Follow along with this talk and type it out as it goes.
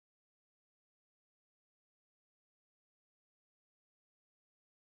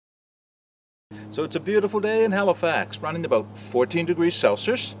So it's a beautiful day in Halifax, running about 14 degrees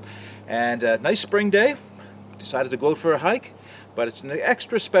Celsius, and a nice spring day. Decided to go for a hike, but it's an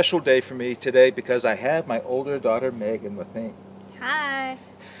extra special day for me today because I have my older daughter Meagan with me. Hi.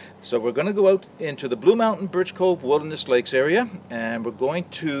 So we're going to go out into the Blue Mountain Birch Cove Wilderness Lakes area, and we're going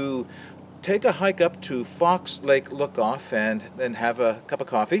to take a hike up to Fox Lake Lookoff and then have a cup of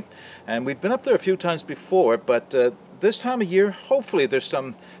coffee. And we've been up there a few times before, but this time of year, hopefully there's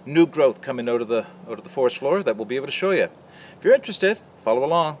some new growth coming out of the forest floor that we'll be able to show you. If you're interested, follow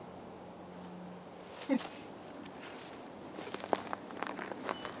along.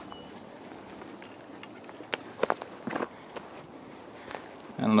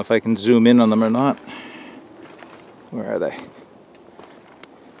 I don't know if I can zoom in on them or not. Where are they?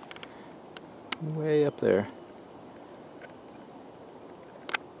 Way up there.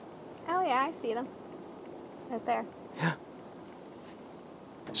 Oh yeah, I see them. Right there. Yeah.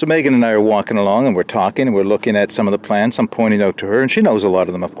 So Meagan and I are walking along and we're talking and we're looking at some of the plants. I'm pointing out to her, and she knows a lot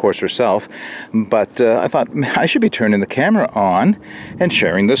of them, of course, herself. But I thought I should be turning the camera on and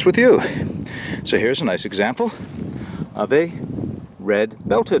sharing this with you. So here's a nice example of a red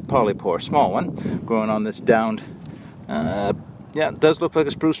belted polypore, small one, growing on this downed, yeah, it does look like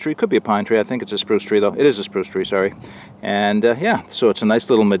a spruce tree. Could be a pine tree. I think it's a spruce tree, though. It is a spruce tree, sorry. And yeah, so it's a nice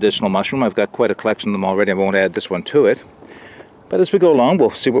little medicinal mushroom. I've got quite a collection of them already. I won't add this one to it. But as we go along,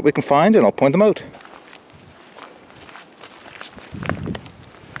 we'll see what we can find, and I'll point them out.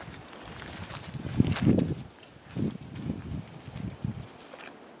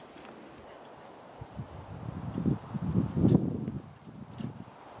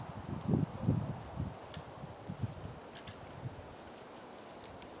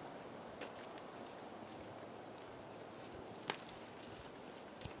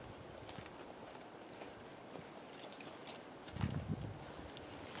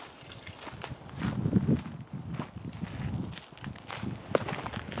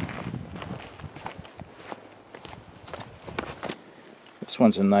 This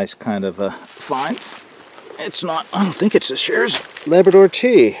one's a nice kind of find. It's not, I don't think it's this year's Labrador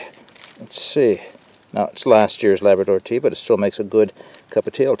tea. Let's see. No, it's last year's Labrador tea, but it still makes a good cup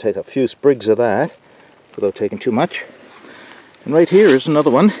of tea. I'll take a few sprigs of that without taking too much. And right here is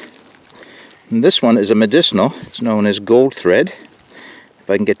another one. And this one is a medicinal. It's known as gold thread. If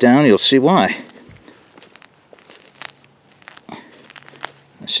I can get down, you'll see why.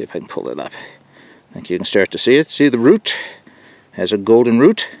 Let's see if I can pull it up. I think you can start to see it. See the root? Has a golden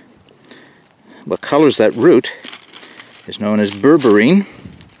root. What colors that root is known as berberine.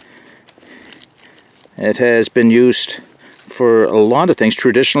 It has been used for a lot of things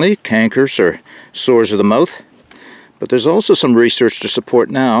traditionally, cankers or sores of the mouth. But there's also some research to support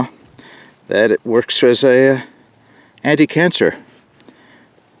now that it works as a anti-cancer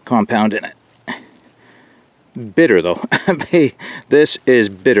compound in it. Bitter though. This is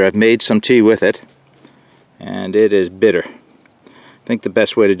bitter. I've made some tea with it, and it is bitter. I think the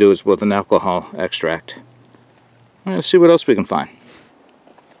best way to do is with an alcohol extract. Let's see what else we can find.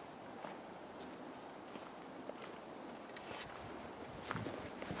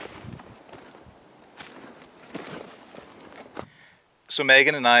 So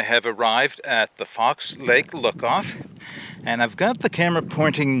Meagan and I have arrived at the Fox Lake Lookoff, and I've got the camera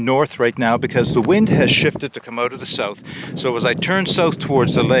pointing north right now because the wind has shifted to come out of the south. So as I turn south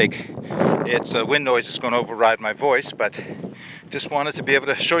towards the lake, it's wind noise is going to override my voice, but just wanted to be able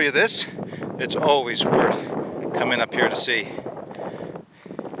to show you this. It's always worth coming up here to see.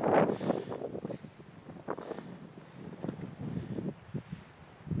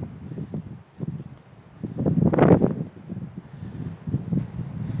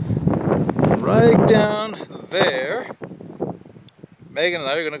 Right down there, Meagan and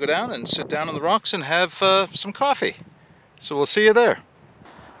I are going to go down and sit down on the rocks and have some coffee. So we'll see you there.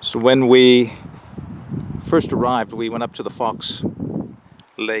 So when we first arrived, we went up to the Fox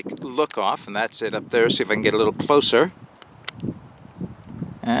Lake Lookoff, and that's it up there. See if I can get a little closer.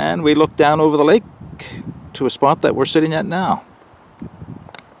 And we looked down over the lake to a spot that we're sitting at now.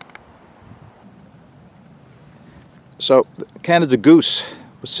 So Canada goose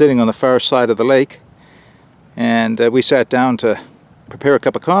was sitting on the far side of the lake, and we sat down to prepare a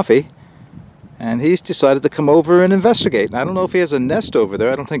cup of coffee, and he's decided to come over and investigate. And I don't know if he has a nest over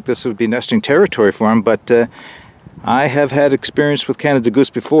there. I don't think this would be nesting territory for him, but I have had experience with Canada goose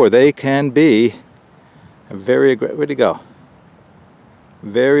before. They can be a very where'd he go?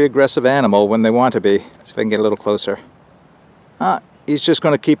 Very aggressive animal when they want to be. Let's see if I can get a little closer. He's just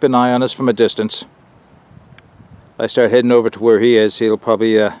going to keep an eye on us from a distance. If I start heading over to where he is, he'll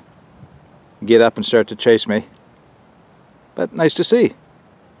probably get up and start to chase me. But nice to see.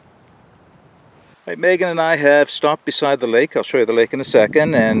 Right, Megan and I have stopped beside the lake. I'll show you the lake in a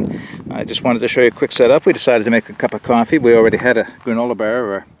second, and I just wanted to show you a quick setup. We decided to make a cup of coffee. We already had a granola bar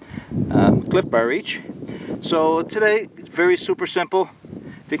or Cliff Bar each. So today, very super simple.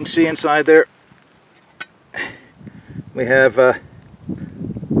 If you can see inside there, we have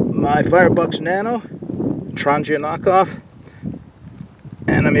my Firebucks Nano Trangia knockoff,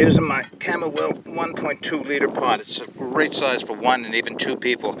 and I'm using my Camowell 1.2 liter pot. It's a great size for 1 and even 2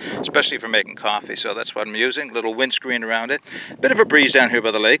 people, especially for making coffee. So that's what I'm using. Little windscreen around it. Bit of a breeze down here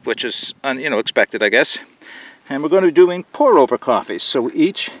by the lake, which is expected, I guess. And we're going to be doing pour over coffees. So we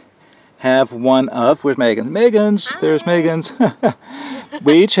each have one of, where's Megan? Megan's, there's Megan's.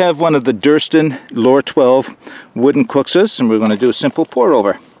 We each have one of the Durston Lore 12 wooden Cookses, and we're going to do a simple pour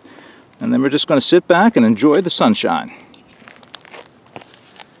over. And then we're just going to sit back and enjoy the sunshine.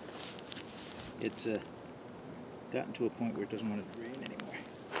 It's gotten to a point where it doesn't want to rain anymore.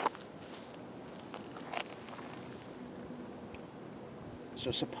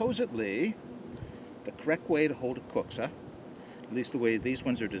 So supposedly, the correct way to hold a Cooksa, at least the way these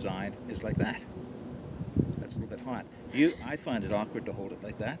ones are designed, is like that. That's a little bit hot. I find it awkward to hold it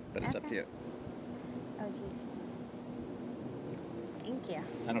like that, but it's up to you. Oh, jeez. Thank you.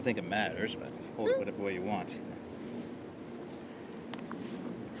 I don't think it matters, but hold it whatever way you want.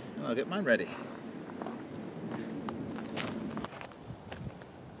 I'll get mine ready.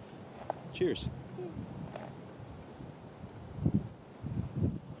 Cheers.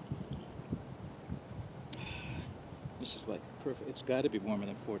 This is like perfect. It's got to be warmer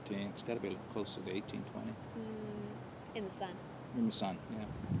than 14. It's got to be closer to 18, 20. In the sun. In the sun, yeah.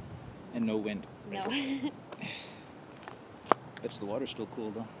 And no wind. No. It's the water's still cool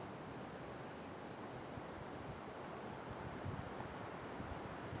though.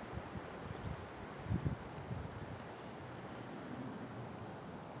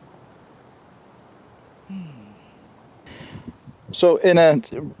 So in a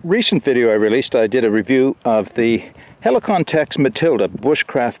recent video I released, I did a review of the Helicon Tex Matilda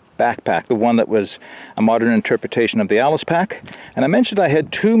bushcraft backpack, the one that was a modern interpretation of the Alice pack. And I mentioned I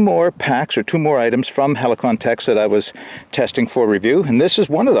had 2 more packs or 2 more items from Helicon Tex that I was testing for review, and this is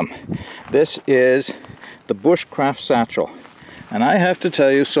one of them. This is the bushcraft satchel. And I have to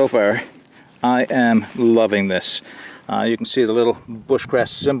tell you, so far, I am loving this. You can see the little bushcraft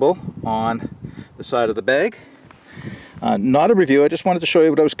symbol on the side of the bag. Not a review, I just wanted to show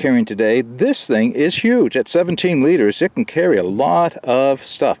you what I was carrying today. This thing is huge. At 17 liters, it can carry a lot of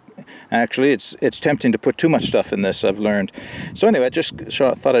stuff. Actually, it's tempting to put too much stuff in this, I've learned. So anyway, I just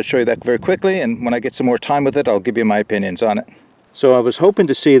thought I'd show you that very quickly, and when I get some more time with it, I'll give you my opinions on it. So I was hoping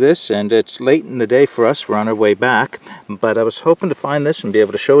to see this, and it's late in the day for us. We're on our way back, but I was hoping to find this and be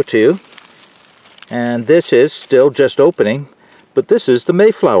able to show it to you. And this is still just opening, but this is the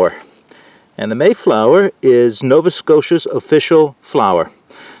Mayflower. And the Mayflower is Nova Scotia's official flower.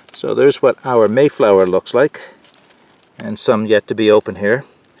 So there's what our Mayflower looks like. And some yet to be open here.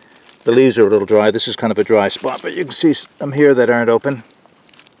 The leaves are a little dry. This is kind of a dry spot, but you can see some here that aren't open.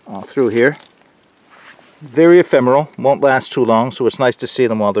 All through here. Very ephemeral. Won't last too long, so it's nice to see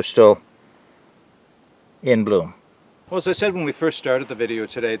them while they're still in bloom. Well, as I said when we first started the video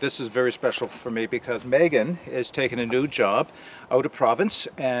today, this is very special for me because Megan is taking a new job out of province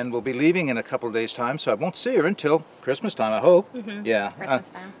and will be leaving in a couple of days' time, so I won't see her until Christmas time, I hope. Yeah.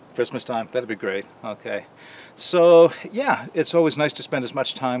 Christmas time. Christmas time, that'd be great. Okay. So, yeah, it's always nice to spend as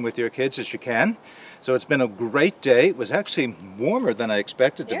much time with your kids as you can. So it's been a great day. It was actually warmer than I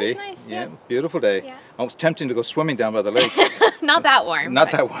expected to be. Nice, yeah. Beautiful day. Yeah. I was tempting to go swimming down by the lake. Not that warm.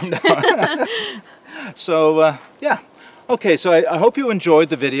 Not that warm, no. So, yeah. Okay, so I hope you enjoyed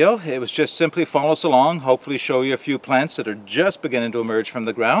the video. It was just simply follow us along, hopefully show you a few plants that are just beginning to emerge from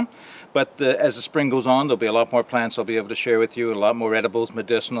the ground. But as the spring goes on, there'll be a lot more plants I'll be able to share with you, a lot more edibles,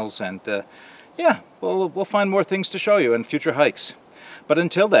 medicinals, and yeah, we'll find more things to show you in future hikes. But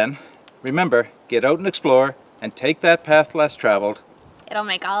until then, remember, get out and explore, and take that path less traveled. It'll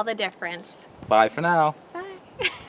make all the difference. Bye for now. Bye.